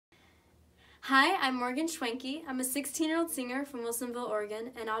Hi, I'm Morgan Schwenke. I'm a 16-year-old singer from Wilsonville,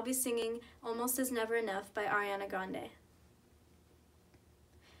 Oregon, and I'll be singing Almost Is Never Enough by Ariana Grande.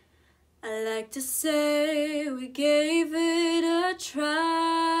 I like to say we gave it a try.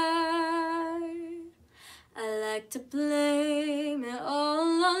 I like to blame it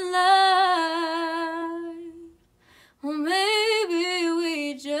all on life. Well, maybe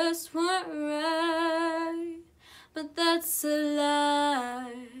we just weren't right, but that's a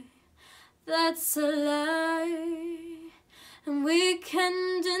lie. That's a lie, and we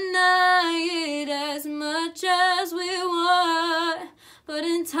can deny it as much as we want, but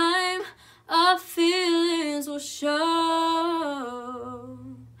in time our feelings will show.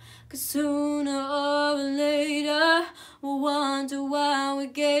 'Cause sooner or later we'll wonder why we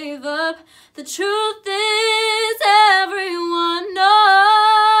gave up. The truth is everyone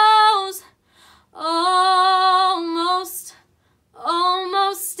knows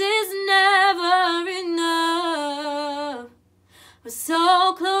almost is never enough. We're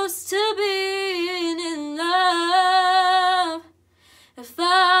so close to being in love. If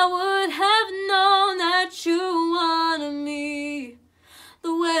I would have known that you wanted me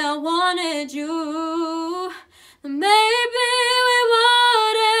the way I wanted you, then maybe we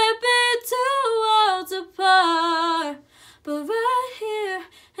wouldn't be two worlds apart, but right here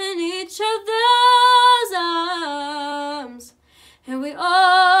in each other's arms. And we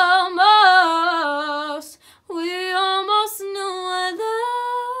almost knew what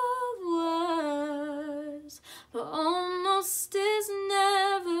love was, but almost is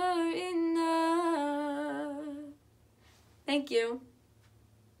never enough. Thank you.